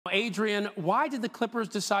Adrian, why did the Clippers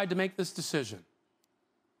decide to make this decision?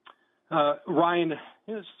 Ryan,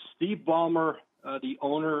 Steve Ballmer, the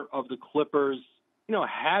owner of the Clippers,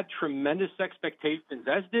 had tremendous expectations,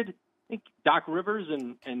 as did I think Doc Rivers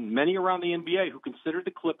and many around the NBA who considered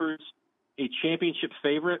the Clippers a championship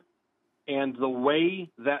favorite. And the way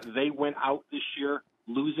that they went out this year,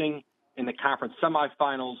 losing in the conference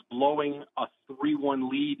semifinals, blowing a 3-1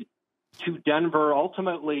 lead to Denver,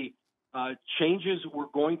 ultimately changes are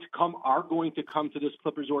going to come to this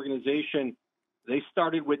Clippers organization. They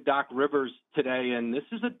started with Doc Rivers today, and this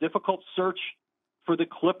is a difficult search for the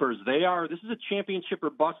Clippers. This is a championship or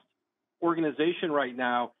bust organization right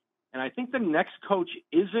now, and I think the next coach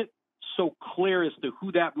isn't so clear as to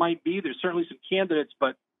who that might be. There's certainly some candidates,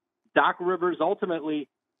 but Doc Rivers ultimately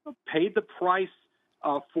paid the price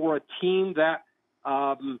for a team that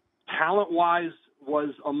talent-wise was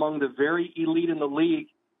among the very elite in the league,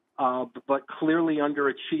 but clearly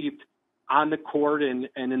underachieved on the court and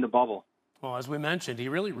in the bubble. Well, as we mentioned, he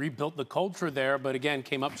really rebuilt the culture there, but again,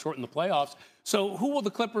 came up short in the playoffs. So who will the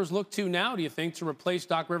Clippers look to now, do you think, to replace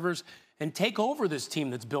Doc Rivers and take over this team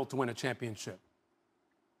that's built to win a championship?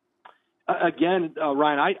 Again,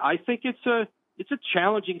 Ryan, I think it's a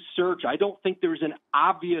challenging search. I don't think there's an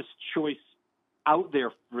obvious choice out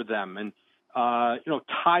there for them. And,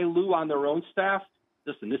 Ty Lue on their own staff,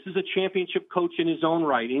 listen, this is a championship coach in his own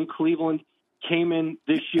right. In Cleveland, came in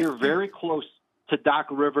this year very close to Doc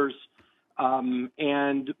Rivers.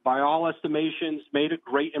 And by all estimations, made a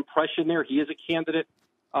great impression there. He is a candidate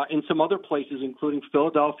in some other places, including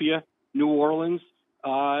Philadelphia, New Orleans.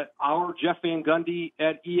 Our Jeff Van Gundy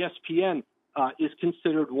at ESPN is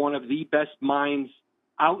considered one of the best minds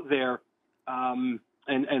out there and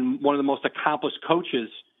one of the most accomplished coaches.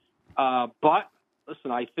 But, listen,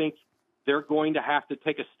 I think they're going to have to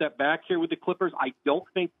take a step back here with the Clippers. I don't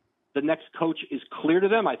think the next coach is clear to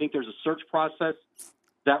them. I think there's a search process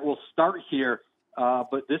that will start here.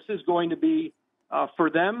 But this is going to be, for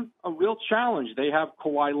them, a real challenge. They have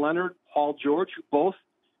Kawhi Leonard, Paul George, who both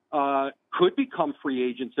could become free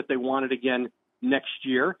agents if they wanted again next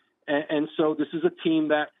year. And so this is a team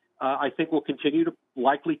that I think will continue to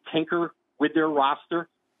likely tinker with their roster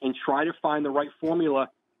and try to find the right formula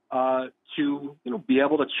to be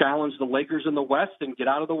able to challenge the Lakers in the West and get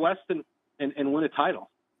out of the West and win a title.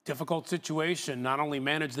 Difficult situation, not only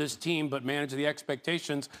manage this team, but manage the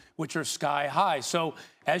expectations, which are sky high. So,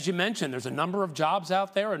 as you mentioned, there's a number of jobs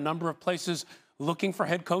out there, a number of places looking for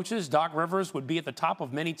head coaches. Doc Rivers would be at the top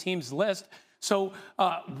of many teams' list. So,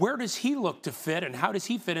 where does he look to fit, and how does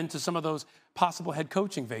he fit into some of those possible head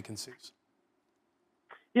coaching vacancies?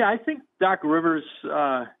 Yeah, I think Doc Rivers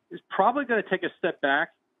is probably going to take a step back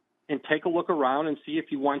and take a look around and see if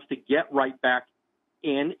he wants to get right back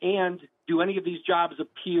in and do any of these jobs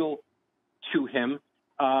appeal to him.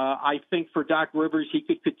 I think for Doc Rivers, he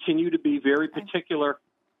could continue to be very particular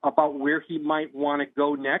about where he might want to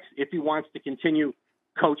go next if he wants to continue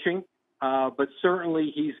coaching. But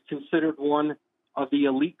certainly he's considered one of the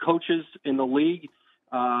elite coaches in the league.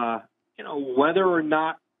 Whether or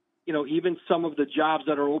not, even some of the jobs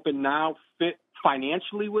that are open now fit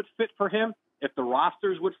financially would fit for him, if the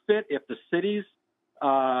rosters would fit, if the cities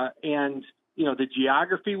and the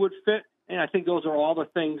geography would fit. And I think those are all the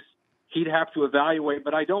things he'd have to evaluate.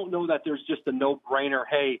 But I don't know that there's just a no-brainer,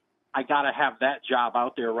 hey, I got to have that job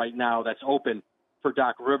out there right now that's open for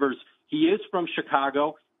Doc Rivers. He is from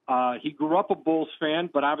Chicago. He grew up a Bulls fan,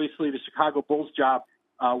 but obviously the Chicago Bulls job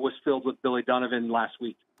was filled with Billy Donovan last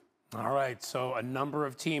week. All right, so a number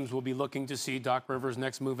of teams will be looking to see Doc Rivers'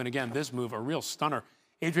 next move. And again, this move, a real stunner.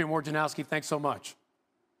 Adrian Wojnarowski, thanks so much.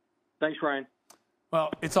 Thanks, Ryan.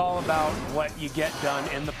 Well, it's all about what you get done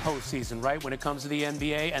in the postseason, right? When it comes to the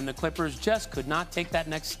NBA, and the Clippers just could not take that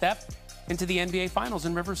next step into the NBA Finals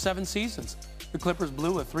in Rivers' 7 seasons. The Clippers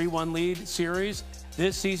blew a 3-1 lead series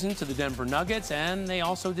this season to the Denver Nuggets, and they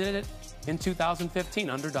also did it in 2015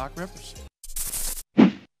 under Doc Rivers.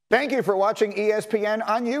 Thank you for watching ESPN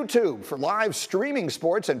on YouTube. For live streaming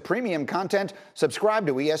sports and premium content, subscribe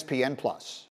to ESPN+.